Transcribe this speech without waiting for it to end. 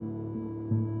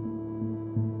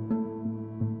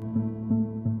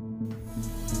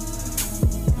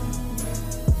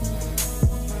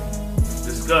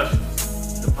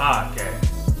Discussions, the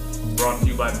podcast, brought to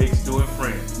you by Big Stu and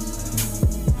Friends.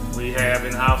 We have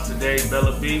in house today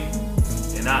Bella B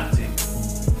and Auntie.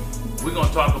 We're going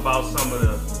to talk about some of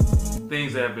the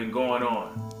things that have been going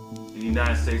on in the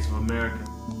United States of America,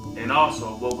 and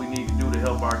also what we need to do to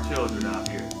help our children out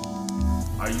here.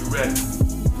 Are you ready?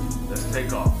 Let's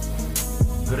take off.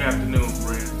 Good afternoon,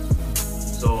 friends.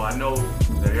 So I know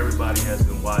that everybody has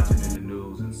been watching in the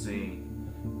news and seeing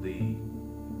the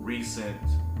recent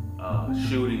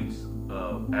shootings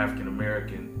of African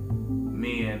American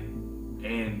men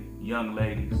and young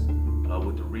ladies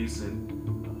with the recent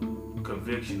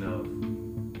conviction of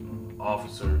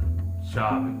Officer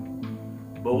Chauvin.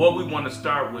 But what we want to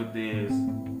start with is,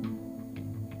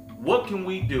 what can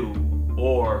we do,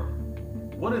 or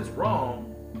what is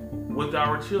wrong with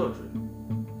our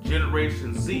children?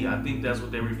 Generation Z, I think that's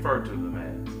what they refer to them as.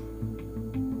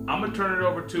 I'm going to turn it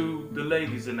over to the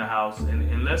ladies in the house,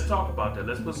 and let's talk about that.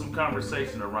 Let's put some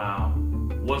conversation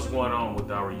around what's going on with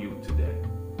our youth today.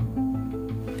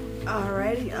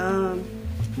 Alrighty.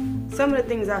 Some of the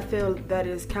things I feel that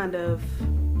is kind of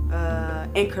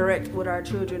incorrect with our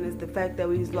children is the fact that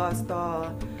we've lost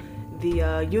all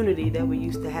the unity that we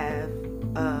used to have.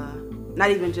 Not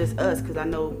even just us, because I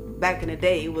know back in the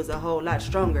day it was a whole lot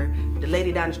stronger. The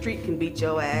lady down the street can beat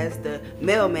your ass, the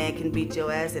mailman can beat your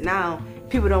ass, and now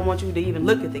people don't want you to even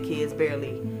look at the kids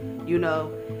barely, you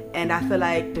know. And I feel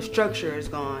like the structure is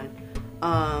gone.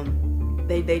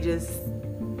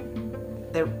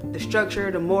 The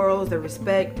structure, the morals, the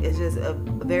respect is just a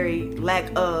very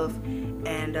lack of,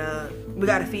 and we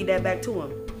got to feed that back to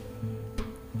them.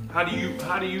 How do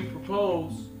you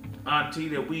propose, Auntie,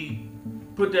 that we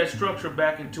put that structure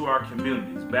back into our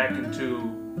communities, back into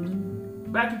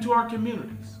our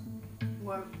communities?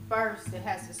 Well, first it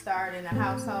has to start in the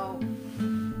household,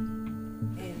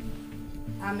 and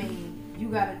I mean, you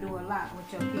got to do a lot with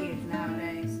your kids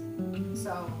nowadays.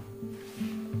 So,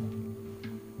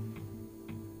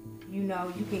 you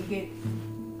know, you can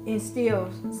instill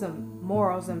some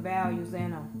morals and values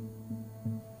in them.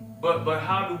 But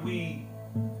how do we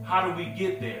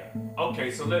get there?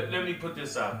 Okay, so let me put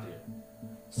this out there.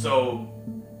 So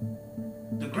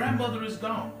the grandmother is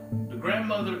gone. The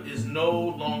grandmother is no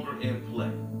longer in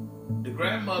play. The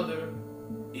grandmother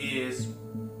is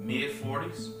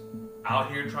mid-40s,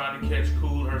 out here trying to catch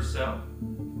cool herself,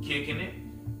 kicking it,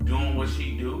 doing what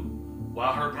she do,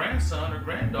 while her grandson or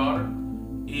granddaughter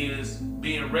is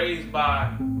being raised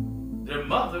by their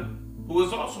mother, who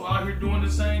is also out here doing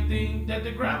the same thing that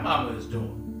the grandmama is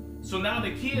doing. So now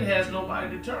the kid has nobody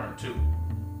to turn to.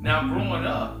 Now, growing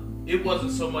up, it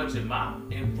wasn't so much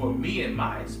for me in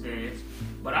my experience,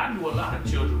 but I knew a lot of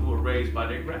children who were raised by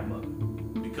their grandmother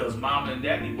because mama and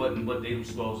daddy wasn't what they were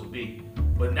supposed to be.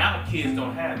 But now kids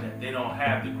don't have that. They don't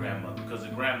have the grandmother because the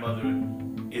grandmother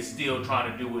is still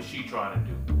trying to do what she's trying to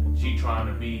do. She's trying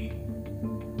to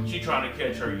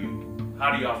catch her youth.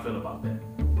 How do y'all feel about that?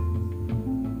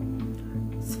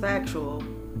 It's factual.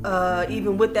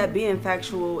 Even with that being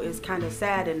factual, it's kind of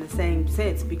sad in the same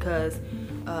sense because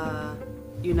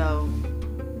you know,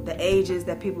 the ages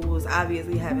that people was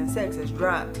obviously having sex has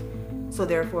dropped. So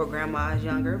therefore, grandma is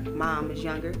younger, mom is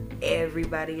younger,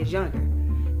 everybody is younger.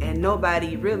 And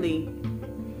nobody really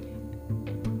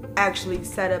actually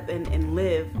set up and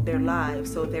live their lives.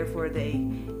 So therefore, they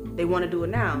want to do it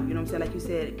now. You know what I'm saying? Like you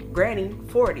said, granny,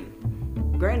 40.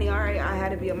 Granny, all right, I had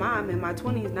to be a mom in my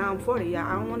 20s, now I'm 40.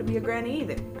 I don't want to be a granny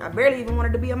either. I barely even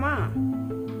wanted to be a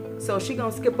mom. So she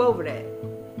gonna skip over that.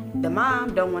 The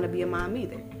mom don't want to be a mom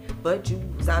either. But you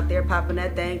was out there popping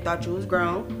that thing, thought you was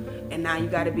grown, and now you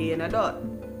got to be an adult.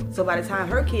 So by the time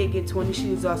her kid get 20,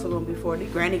 she's also going to be 40.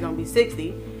 Granny going to be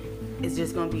 60. It's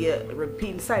just going to be a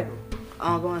repeating cycle,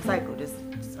 ongoing cycle. Just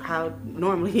how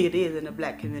normally it is in the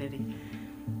black community.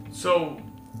 So,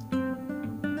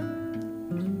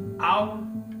 our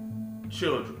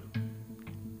children,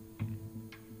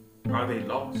 are they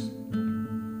lost?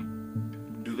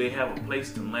 Do they have a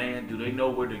place to land? Do they know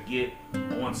where to get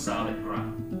on solid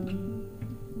ground?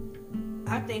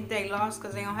 I think they lost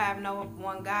because they don't have no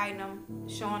one guiding them,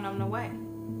 showing them the way.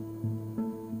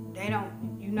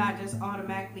 You're not just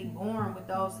automatically born with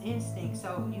those instincts,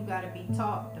 so you got to be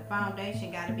taught. The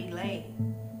foundation got to be laid.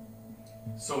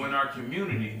 So in our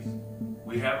communities,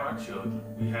 we have our children.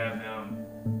 We have them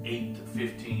 8 to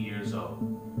 15 years old.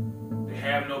 They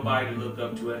have nobody to look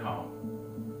up to at home.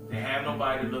 They have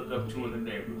nobody to look up to in the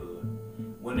neighborhood.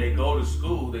 When they go to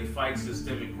school, they fight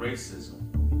systemic racism.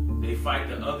 They fight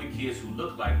the other kids who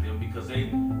look like them because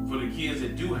for the kids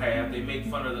that do have, they make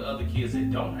fun of the other kids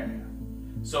that don't have.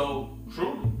 So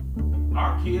truly,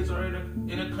 our kids are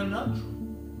in a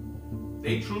conundrum.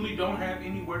 They truly don't have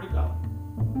anywhere to go.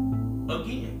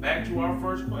 again, back to our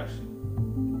first question.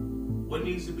 What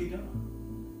needs to be done?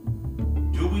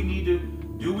 Do we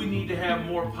need to have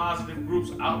more positive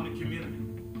groups out in the community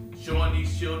showing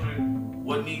these children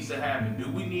what needs to happen? Do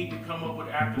we need to come up with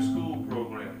after school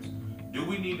programs? Do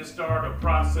we need to start a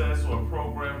process or a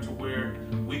program to where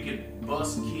we can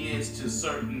bus kids to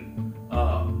certain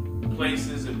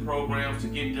places and programs to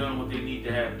get done what they need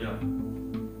to have done?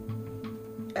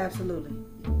 Absolutely.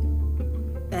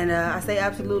 And I say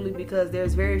absolutely because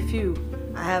there's very few.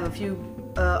 I have a few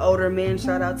older men,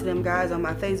 shout out to them guys on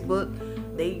my Facebook.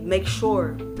 They make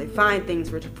sure they find things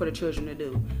for the children to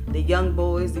do. The young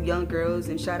boys, the young girls,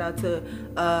 and shout out to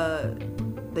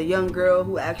the young girl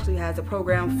who actually has a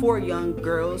program for young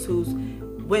girls who's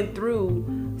went through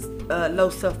low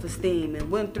self-esteem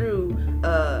and went through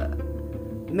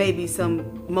maybe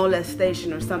some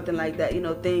molestation or something like that.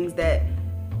 Things that,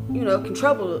 can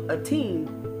trouble a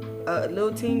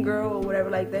little teen girl or whatever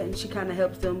like that. And she kind of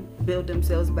helps them build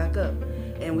themselves back up.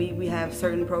 And we have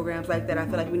certain programs like that. I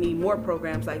feel like we need more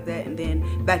programs like that. And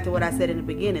then back to what I said in the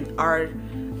beginning,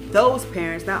 those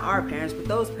parents, not our parents, but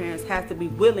those parents have to be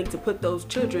willing to put those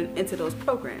children into those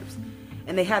programs.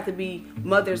 And they have to be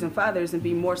mothers and fathers and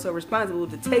be more so responsible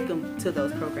to take them to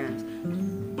those programs.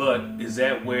 But is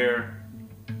that where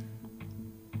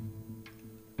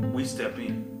we step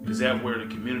in? Is that where the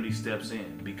community steps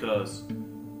in? Because,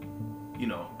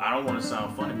 I don't want to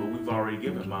sound funny, but we've already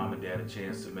given mom and dad a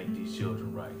chance to make these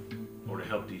children right or to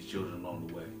help these children along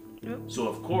the way. Yep. So,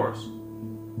 of course,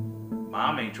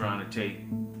 mom ain't trying to take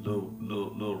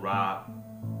little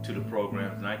Rob to the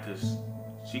program tonight because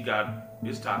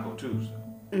it's Taco Tuesday.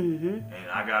 Mm-hmm.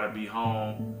 And I got to be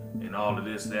home and all of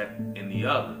this, that, and the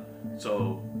other.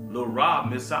 So, little Rob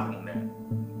missed out on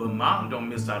that. But mom don't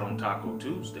miss out on Taco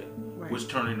Tuesday. Which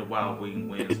turned into Wild Wing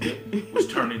Wednesday, which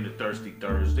turned into Thirsty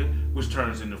Thursday, which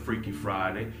turns into Freaky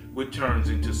Friday, which turns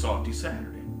into Salty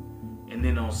Saturday. And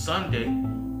then on Sunday,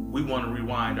 we want to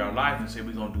rewind our life and say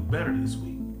we're going to do better this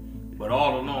week. But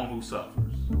all along, who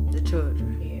suffers? The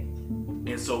children.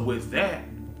 And so with that,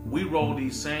 we roll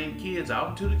these same kids out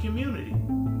into the community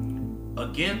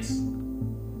against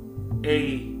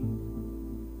a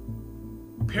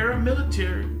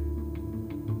paramilitary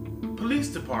police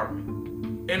department.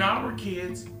 And our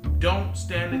kids don't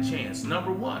stand a chance.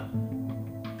 Number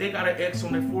one, they got an X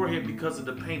on their forehead because of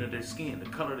the paint of their skin, the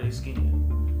color of their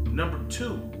skin. Number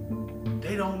two,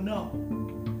 they don't know.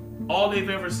 All they've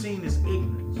ever seen is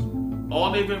ignorance.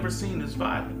 All they've ever seen is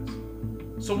violence.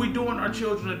 So we're doing our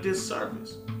children a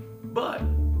disservice. But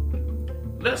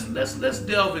let's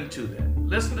delve into that.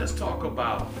 Let's talk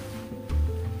about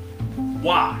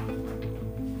why.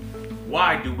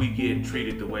 Why do we get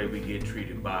treated the way we get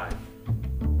treated by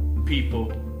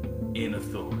people in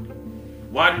authority?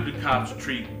 Why do the cops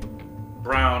treat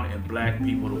brown and black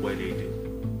people the way they do?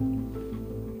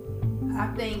 I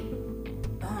think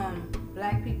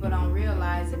black people don't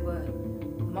realize it, but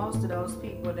most of those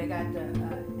people that got the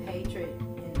hatred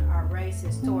and are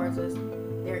racist towards us,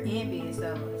 they're envious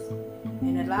of us.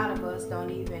 And a lot of us don't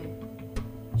even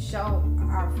show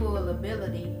our full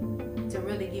ability to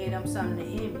really give them something to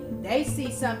envy. They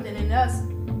see something in us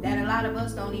that a lot of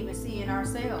us don't even see in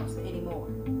ourselves anymore.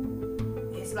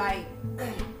 It's like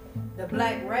the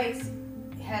black race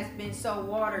has been so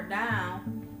watered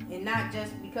down, and not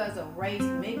just because of race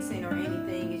mixing or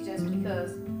anything, it's just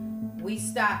because we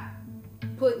stopped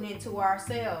putting into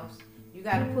ourselves. You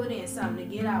got to put in something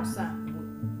to get out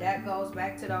something. That goes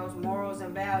back to those morals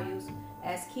and values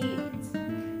as kids.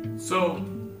 So,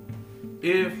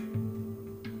 if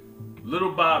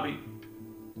little Bobby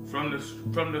from the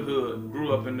hood,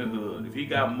 grew up in the hood, if he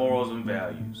got morals and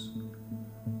values,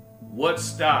 what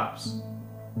stops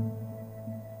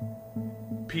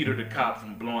Peter the cop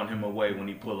from blowing him away when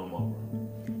he pull him over?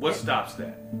 What stops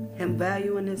that? Him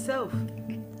valuing himself.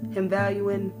 Him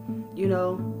valuing,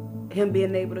 him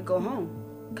being able to go home.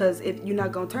 Because if you're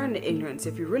not going to turn to ignorance,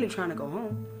 if you're really trying to go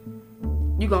home,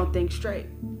 you're going to think straight.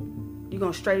 You're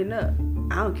going to straighten up.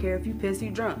 I don't care if you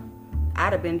pissy drunk.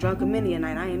 I'd have been drunk a many a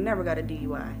night. I ain't never got a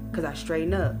DUI because I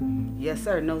straighten up. Yes,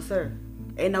 sir. No, sir.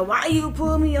 Ain't no, why you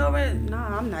pull me over?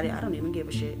 Nah, I'm not. I don't even give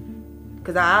a shit.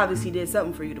 Because I obviously did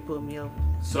something for you to pull me over.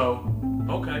 So,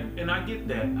 okay. And I get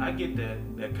that. I get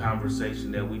that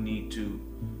conversation that we need to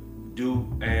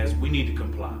do as we need to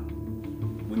comply.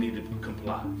 We need to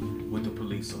comply with the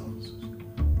police officers.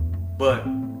 But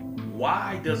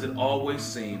why does it always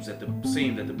seem that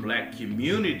the black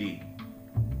community,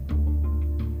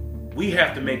 we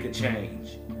have to make a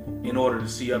change in order to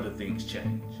see other things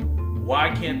change?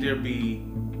 Why can't there be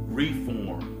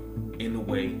reform in the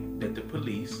way that the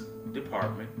police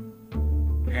department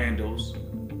handles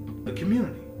the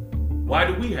community. Why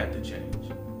do we have to change?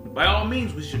 By all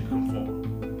means, we should conform.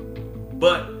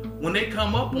 But when they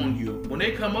come up on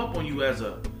you as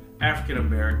a African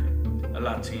American, a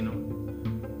Latino,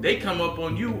 they come up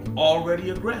on you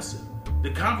already aggressive.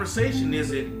 The conversation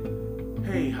isn't,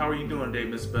 hey, how are you doing today,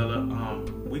 Miss Bella?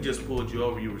 We just pulled you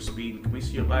over, you were speeding. Can we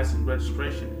see your license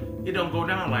registration? It don't go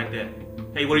down like that.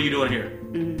 Hey, what are you doing here?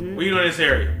 Mm-hmm. What are you doing in this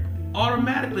area?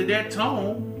 Automatically, that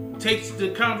tone takes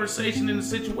the conversation and the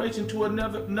situation to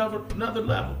another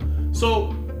level.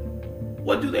 So,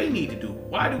 what do they need to do?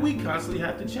 Why do we constantly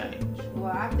have to change?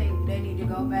 Well, I think they need to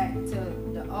go back to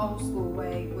the old school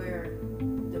way where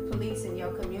the police in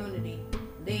your community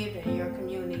lived in your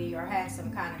community or had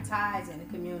some kind of ties in the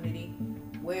community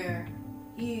where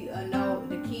he know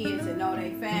the kids and know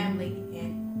their family,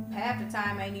 and half the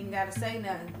time ain't even got to say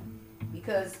nothing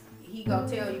because he go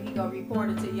tell you, he go report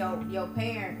it to your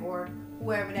parent or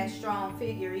whoever that strong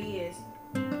figure is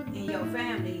in your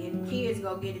family, and kids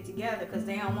go get it together because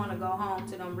they don't want to go home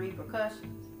to them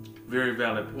repercussions. Very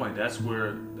valid point. That's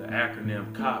where the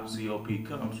acronym COP, C-O-P,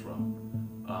 comes from.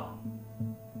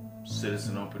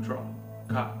 Citizen on Patrol,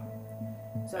 COP.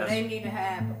 So they need to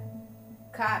have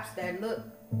cops that look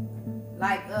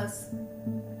like us,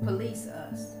 police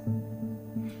us.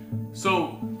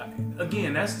 So,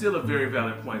 again, that's still a very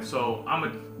valid point. So,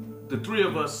 the three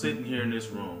of us sitting here in this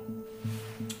room,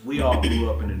 we all grew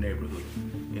up in the neighborhood,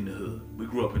 in the hood. We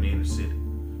grew up in the inner city,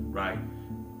 right?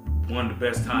 One of the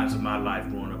best times of my life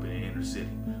growing up in the inner city.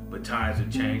 But times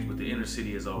have changed, but the inner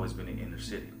city has always been the inner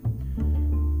city.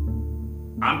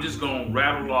 I'm just going to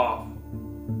rattle off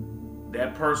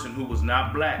that person who was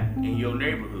not black in your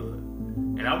neighborhood.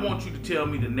 And I want you to tell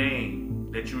me the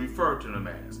name that you refer to them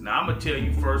as. Now, I'm going to tell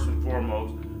you first and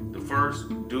foremost, the first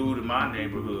dude in my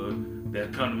neighborhood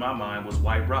that come to my mind was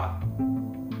White Rock.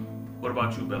 What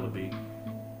about you, Bella B?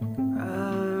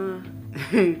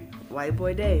 White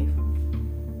Boy Dave.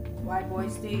 White Boy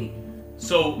Steve.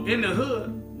 So in the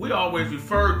hood, we always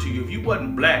referred to you. If you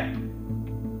wasn't black,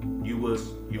 you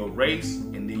was your race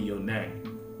and then your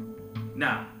name.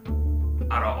 Now,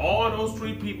 out of all those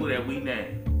three people that we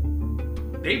named,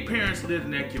 their parents lived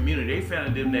in that community, their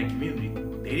family lived in that community.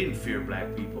 They didn't fear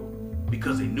black people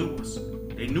because they knew us.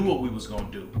 They knew what we was gonna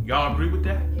do. Y'all agree with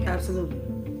that? Yes.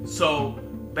 Absolutely. So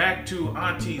back to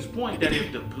Auntie's point that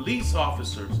if the police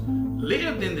officers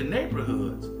lived in the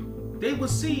neighborhoods, they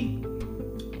would see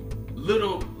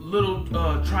little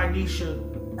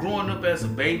Trinisha growing up as a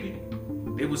baby.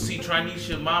 They would see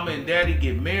Trinisha mama and daddy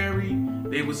get married.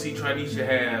 They would see Trinisha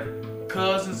have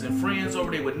cousins and friends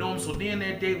over. They would know them. So then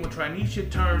that day when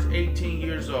Trinisha turns 18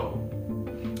 years old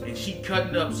and she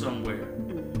cutting up somewhere,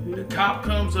 the cop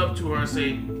comes up to her and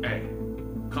say, hey,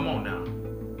 come on now.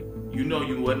 You know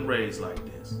you wasn't raised like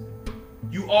this.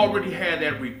 You already had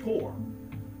that rapport.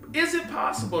 Is it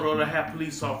possible though to have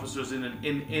police officers in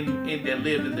that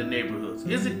live in the neighborhoods?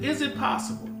 Is it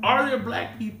possible? Are there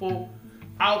black people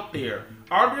out there?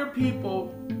 Are there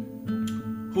people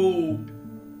who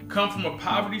come from a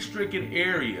poverty-stricken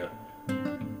area?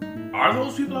 Are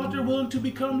those people out there willing to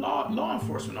become law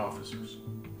enforcement officers?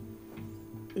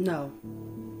 No.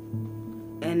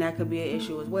 And that could be an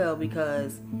issue as well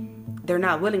because they're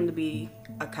not willing to be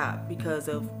a cop because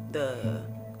of the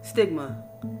stigma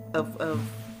of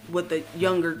what the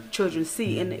younger children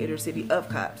see in the inner city of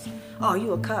cops. Oh,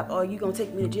 you a cop? Oh, you gonna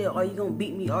take me to jail? Oh, you gonna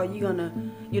beat me? Oh, you gonna,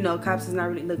 cops is not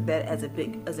really looked at as a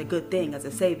good thing, as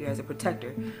a savior, as a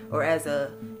protector, or as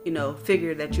a,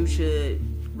 figure that you should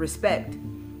respect.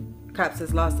 Cops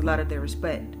has lost a lot of their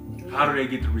respect. How do they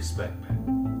get the respect back?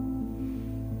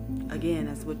 Again,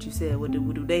 that's what you said. What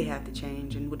do they have to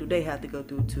change, and what do they have to go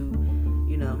through to,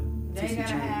 They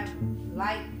gotta have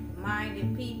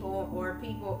like-minded people or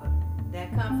people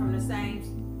that come from the same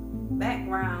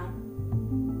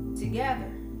background together.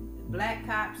 Black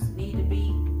cops need to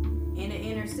be in the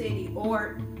inner city,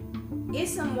 or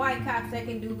it's some white cops that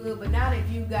can do good, but not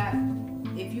if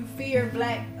you fear a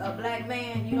black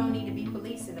man, you don't need to be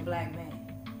policing a black man.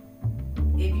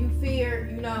 If you fear,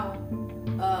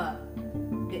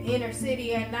 the inner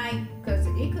city at night, because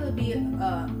it could be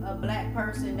a black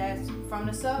person that's from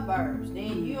the suburbs,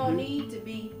 then you don't need to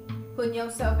be putting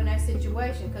yourself in that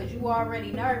situation because you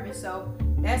already nervous, so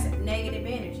that's negative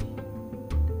energy.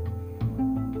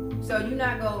 So you're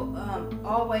not going to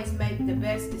always make the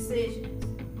best decisions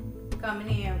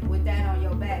coming in with that on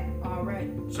your back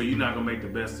already. So you're not going to make the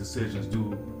best decisions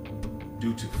due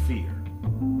to fear.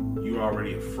 You're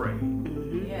already afraid.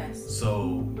 Mm-hmm. Yes.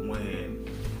 So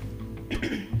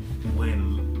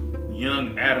when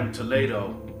young Adam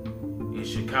Toledo in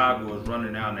Chicago is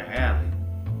running down the alley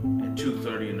at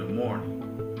 2:30 in the morning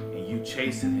and you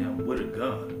chasing him with a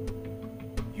gun,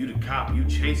 You the cop, you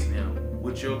chasing him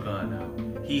with your gun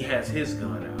out. He has his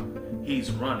gun out.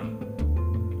 He's running.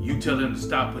 You tell him to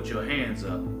stop, put your hands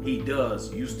up. He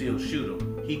does. You still shoot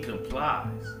him. He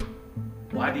complies.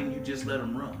 Why didn't you just let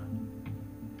him run?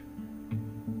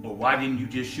 Or why didn't you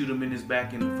just shoot him in his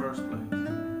back in the first place?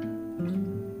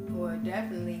 Well,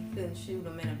 definitely couldn't shoot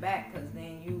him in the back, because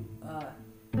then you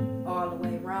all the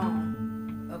way wrong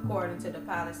according to the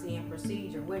policy and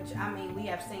procedure, which, I mean, we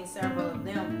have seen several of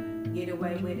them get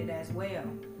away with it as well.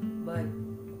 But,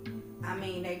 I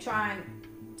mean, they trying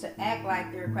to act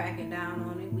like they're cracking down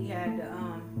on it. We had the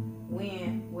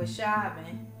win with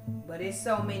Chauvin, but it's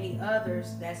so many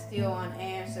others that's still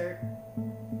unanswered,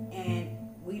 and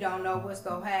we don't know what's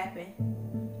gonna happen.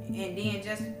 And then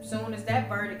just soon as that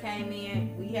verdict came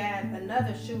in, we had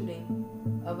another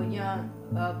shooting of a young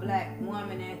black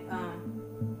woman in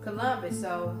Columbus.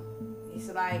 So it's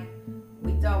like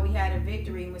we thought we had a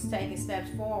victory and was taking steps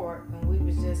forward, and we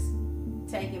was just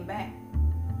taken back.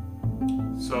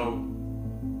 So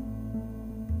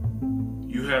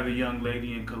you have a young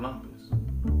lady in Columbus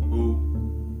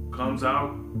who comes out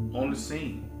on the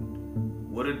scene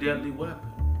with a deadly weapon.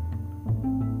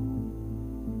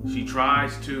 She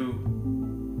tries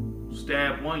to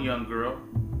stab one young girl.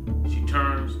 She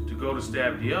turns to go to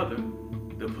stab the other.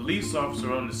 The police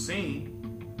officer on the scene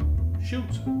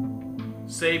shoots her,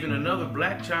 saving another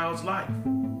black child's life.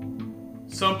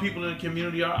 Some people in the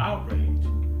community are outraged.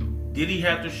 Did he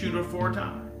have to shoot her 4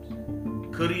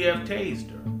 times? Could he have tased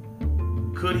her?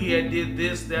 Could he have did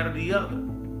this, that, or the other?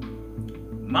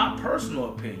 My personal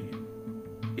opinion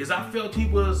is I felt he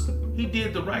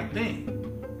did the right thing.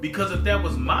 Because if that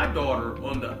was my daughter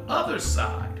on the other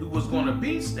side who was going to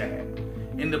be stabbed,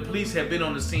 and the police had been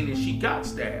on the scene and she got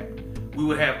stabbed, we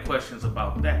would have questions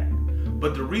about that.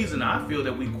 But the reason I feel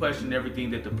that we question everything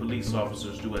that the police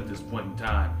officers do at this point in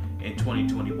time in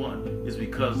 2021 is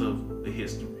because of the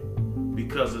history,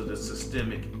 because of the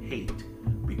systemic hate,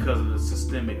 because of the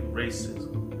systemic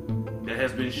racism that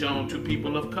has been shown to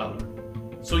people of color.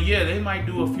 So yeah, they might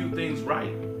do a few things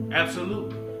right,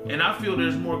 absolutely. And I feel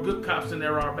there's more good cops than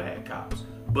there are bad cops.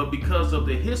 But because of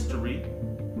the history,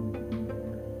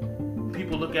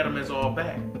 people look at them as all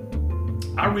bad.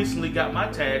 I recently got my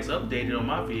tags updated on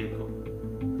my vehicle.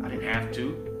 I didn't have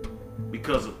to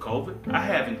because of COVID. I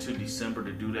have until December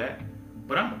to do that.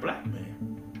 But I'm a black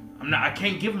man. I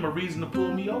can't give them a reason to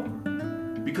pull me over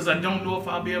because I don't know if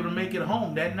I'll be able to make it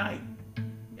home that night.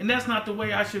 And that's not the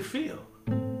way I should feel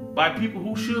by people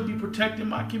who should be protecting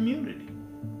my community.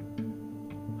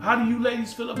 How do you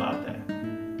ladies feel about that?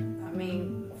 I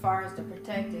mean, as far as to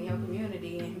protecting your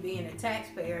community and being a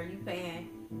taxpayer, you paying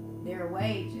their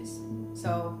wages.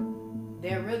 So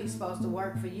they're really supposed to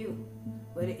work for you.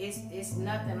 But it's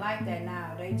nothing like that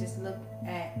now. They just look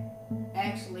at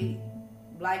actually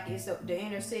like the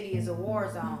inner city is a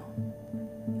war zone.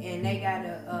 And they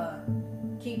gotta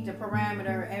keep the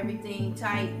parameter, everything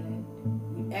tight,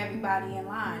 and everybody in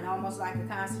line, almost like a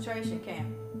concentration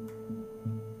camp.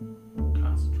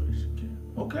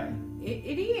 Okay.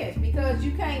 It is, because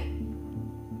you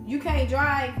can't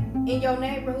drive in your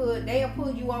neighborhood. They'll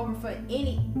pull you over for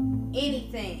anything.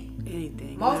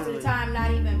 Anything. Most literally. of the time,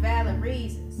 not even valid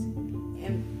reasons.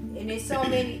 And it's so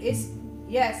many. It's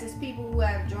people who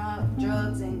have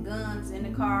drugs and guns in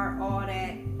the car, all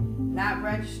that, not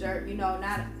registered. Don't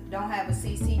have a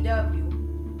CCW,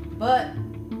 but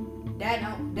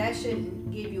that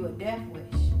shouldn't give you a death wish.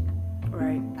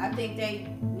 Right. I think they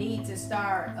need to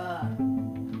start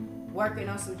working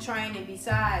on some training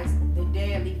besides the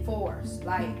deadly force.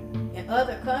 Like in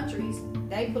other countries,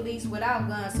 they police without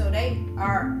guns, so they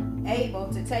are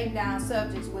able to take down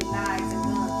subjects with knives and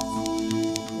guns.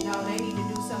 They need to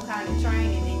do some kind of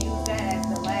training and use that as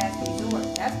the last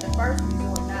resort. That's the first resort.